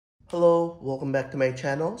Hello, welcome back to my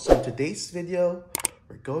channel. So in today's video,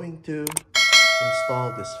 we're going to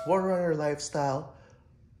install this 4Runner Lifestyle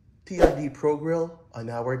TRD Pro Grill on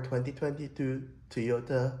our 2022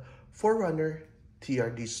 Toyota 4Runner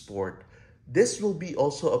TRD Sport. This will be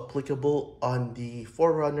also applicable on the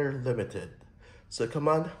 4Runner Limited. So come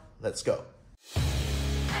on, let's go.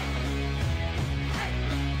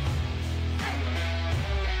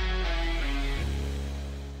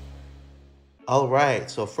 All right,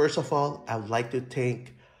 so first of all, I would like to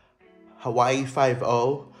thank Hawaii 50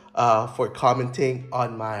 for commenting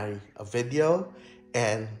on my video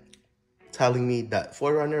and telling me that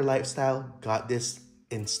 4Runner Lifestyle got this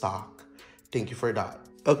in stock. Thank you for that.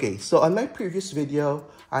 Okay, so on my previous video,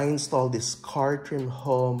 I installed this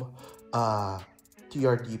cartrimhome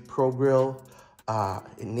TRD Pro Grill.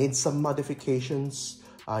 It needs some modifications.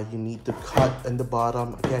 You need to cut in the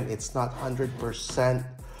bottom. Again, it's not 100%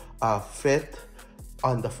 fit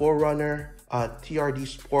on the 4Runner TRD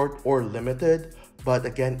Sport or Limited, but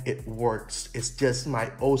again, it works. It's just my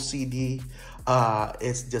OCD.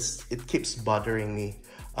 It keeps bothering me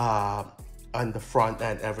on the front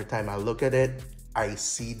end. Every time I look at it, I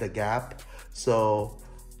see the gap. So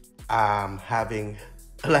I'm having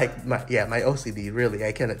like my OCD, really,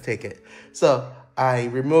 I cannot take it. So I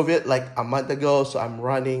removed it like a month ago. So I'm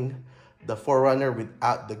running the 4Runner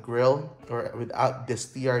without the grill, or without this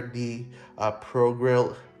TRD Pro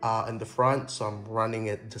Grill in the front. So I'm running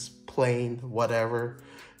it just plain, whatever.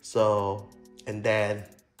 So, and then,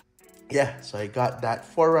 yeah, so I got that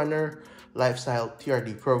 4Runner Lifestyle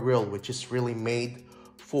TRD Pro Grill, which is really made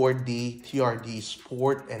for the TRD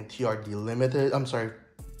Sport and TRD Limited. I'm sorry,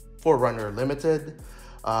 4Runner Limited.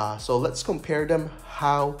 So let's compare them,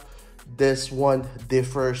 how this one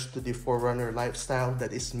differs to the 4Runner Lifestyle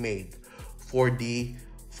that is made for the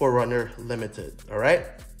 4Runner Limited.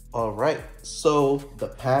 All right, so the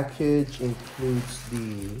package includes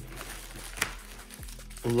the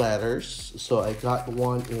letters. So I got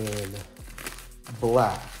one in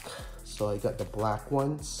black, so I got the black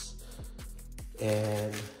ones,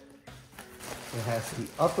 and it has the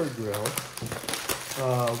upper grill,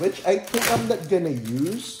 which I think I'm not gonna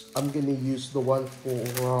use. I'm gonna use the one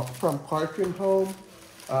from cartrimhome.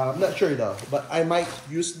 I'm not sure though, but I might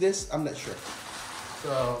use this. I'm not sure.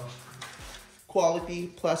 So quality,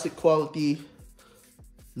 plastic quality,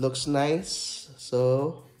 looks nice.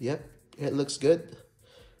 So yep, it looks good.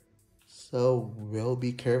 So we'll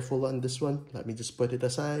be careful on this one. Let me just put it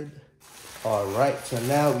aside. All right, so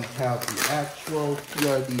now we have the actual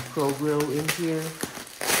TRD Pro Grill in here.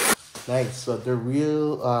 Nice. So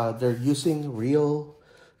they're using real,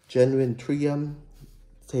 genuine 3M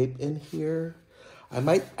tape in here. I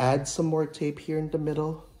might add some more tape here in the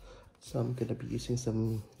middle. So I'm gonna be using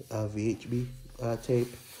some VHB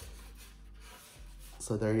tape.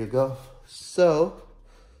 So there you go. So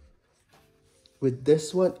with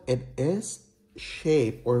this one, it is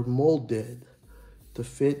shaped or molded to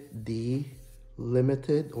fit the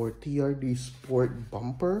Limited or TRD Sport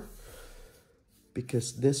bumper,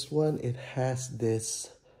 because this one, it has this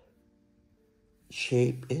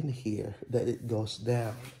shape in here that it goes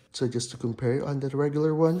down. So just to compare on the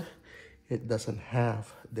regular one, it doesn't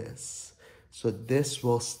have this. So this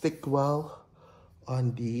will stick well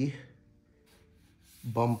on the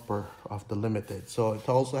bumper of the Limited. So it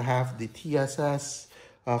also have the TSS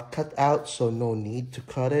cut out, so no need to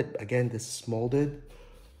cut it. Again, this is molded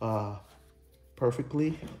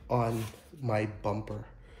perfectly on my bumper.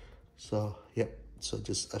 So yep, so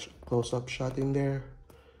just a close-up shot in there.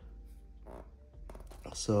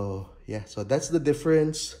 So yeah, so that's the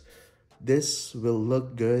difference. This will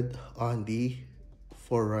look good on the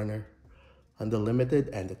 4Runner, on the Limited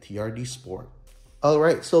and the TRD Sport. All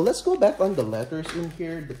right, so let's go back on the letters in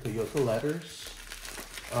here, the Toyota letters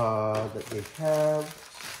that they have.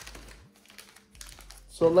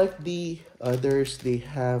 So like the others, they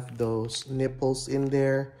have those nipples in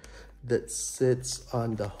there that sits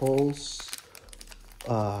on the holes.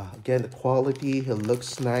 Again, the quality, it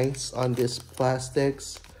looks nice on this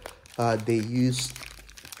plastics. They use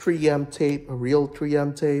 3M tape, real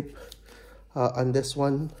 3M tape on this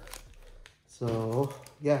one. So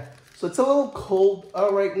yeah, so it's a little cold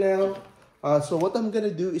right now. So what I'm gonna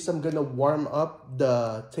do is I'm gonna warm up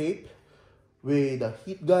the tape with a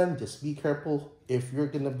heat gun. Just be careful if you're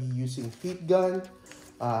gonna be using heat gun,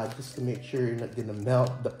 just to make sure you're not gonna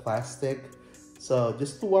melt the plastic. So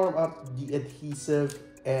just to warm up the adhesive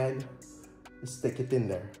and stick it in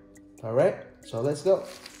there. All right, so let's go.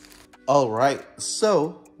 All right,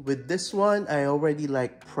 so with this one, I already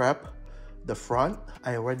like prep the front.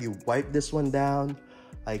 I already wiped this one down.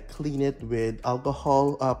 I clean it with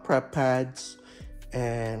alcohol prep pads,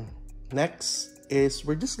 and Next is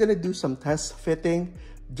we're just gonna do some test fitting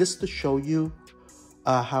just to show you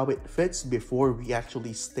how it fits before we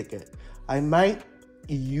actually stick it. I might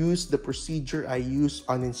use the procedure I use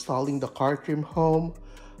on installing the cartrimhome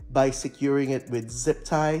by securing it with zip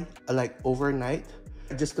tie like overnight,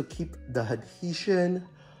 just to keep the adhesion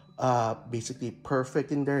basically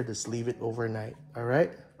perfect in there. Just leave it overnight.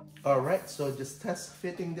 All right, so just test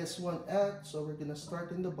fitting this one out. So we're gonna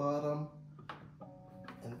start in the bottom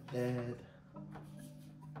and then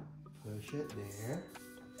push it there.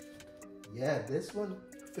 Yeah, this one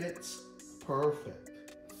fits perfect.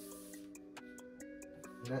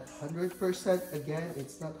 Not 100%, again,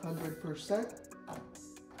 it's not 100%.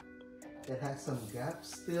 It has some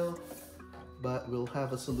gaps still, but we'll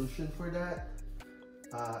have a solution for that.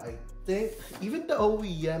 I think even the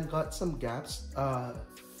OEM got some gaps,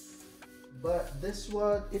 but this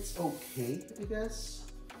one, it's okay, I guess.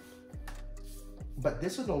 But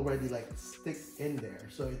this one already like sticks in there.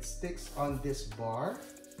 So it sticks on this bar,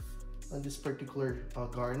 on this particular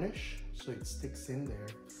garnish. So it sticks in there,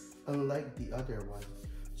 unlike the other one.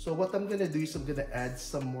 So what I'm gonna do is I'm gonna add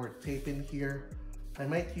some more tape in here. I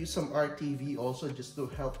might use some RTV also just to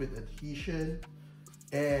help with adhesion.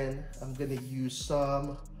 And I'm gonna use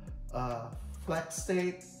some flex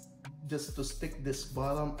tape just to stick this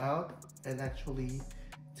bottom out and actually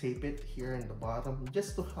tape it here in the bottom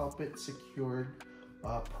just to help it secured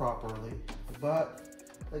properly. But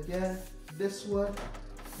again, this one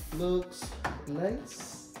looks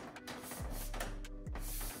nice.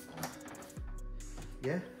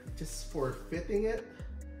 Yeah, just for fitting it,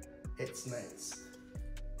 it's nice.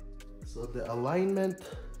 So the alignment,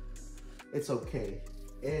 it's okay.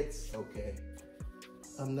 It's okay.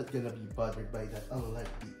 I'm not gonna be bothered by that, unlike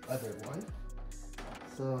the other one.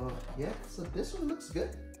 So yeah, so this one looks good.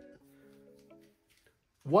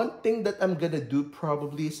 One thing that I'm gonna do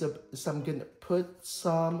probably is I'm gonna put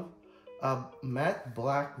some matte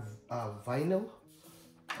black vinyl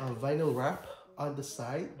wrap on the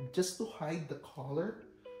side just to hide the color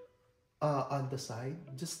on the side,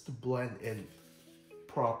 just to blend in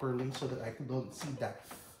properly so that I don't see that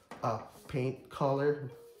paint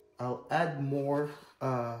color. I'll add more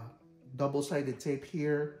double-sided tape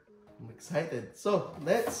here. I'm excited. So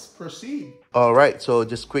let's proceed. All right, so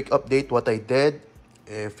just quick update what I did.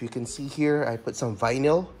 If you can see here, I put some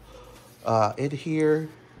vinyl in here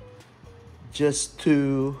just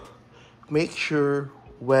to make sure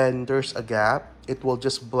when there's a gap, it will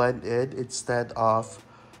just blend in instead of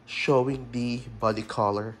showing the body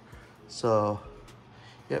color. So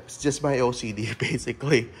yep, it's just my OCD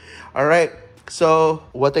basically. All right, so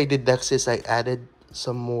what I did next is I added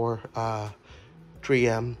some more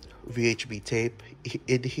 3M VHB tape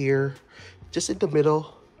in here, just in the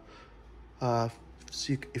middle.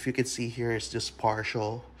 So if you can see here, it's just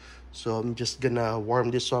partial. So I'm just gonna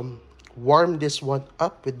warm this one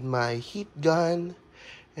up with my heat gun,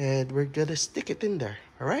 and we're gonna stick it in there.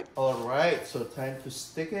 All right, so time to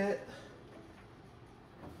stick it.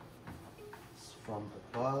 It's from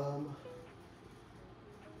the bottom.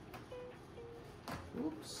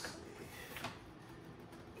 Oops.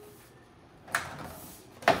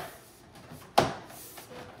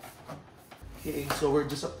 Okay, so we're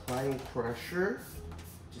just applying pressure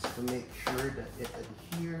just to make sure that it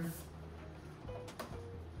adheres.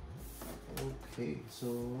 Okay,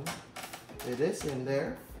 so it is in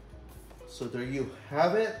there. So there you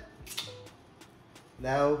have it.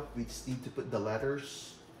 Now we just need to put the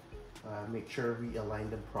letters, make sure we align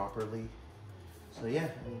them properly. So yeah,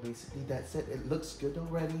 and basically that's it. It looks good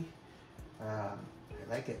already. I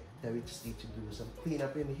like it. Then we just need to do some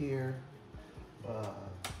cleanup in here.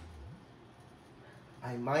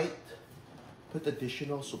 I might put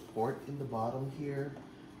additional support in the bottom here,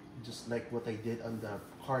 just like what I did on the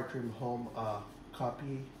cartrimhome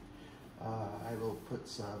copy. I will put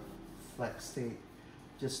some flex tape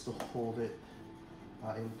just to hold it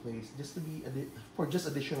in place, just to be for just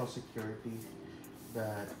additional security,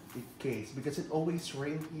 that in case, because it always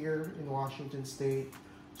rains here in Washington State,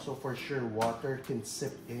 so for sure water can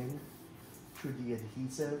seep in through the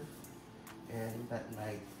adhesive, and that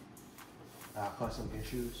might cause some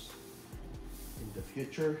issues in the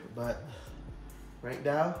future. But right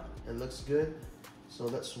now it looks good, so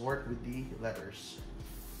let's work with the letters.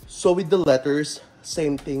 So with the letters,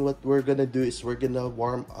 same thing. What we're gonna do is we're gonna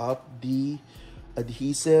warm up the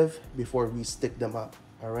adhesive before we stick them up.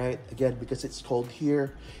 All right, again, because it's cold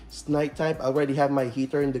here, it's nighttime. I already have my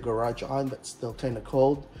heater in the garage on, but still kind of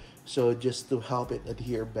cold, so just to help it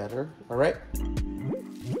adhere better. All right.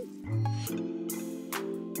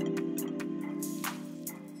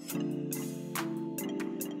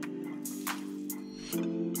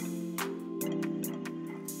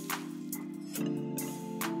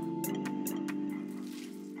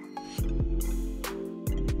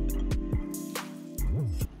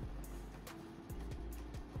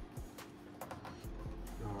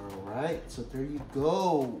 right, so there you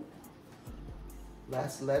go.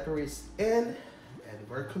 Last letter is in, and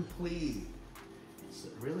we're complete. So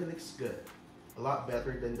it really looks good. A lot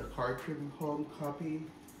better than the cartrimhome copy.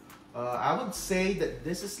 I would say that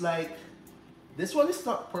this is like, this one is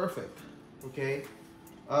not perfect, okay?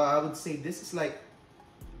 I would say this is like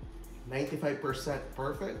 95%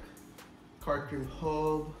 perfect.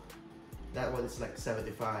 Cartrimhome, that one is like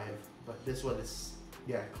 75, but this one is,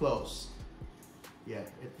 yeah, close. Yeah,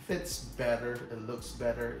 it fits better, it looks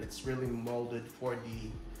better. It's really molded for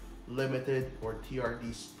the limited or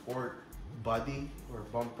TRD sport body or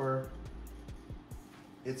bumper.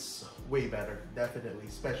 It's way better, definitely,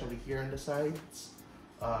 especially here on the sides.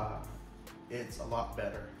 It's a lot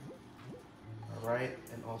better. All right,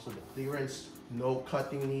 and also the clearance, no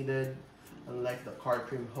cutting needed, unlike the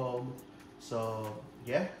cartrimhome. So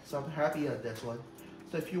yeah, so I'm happy on this one.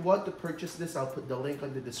 So if you want to purchase this, I'll put the link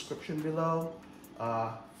on the description below.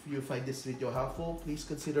 If you find this video helpful, please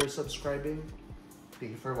consider subscribing.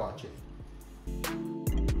 Thank you for watching.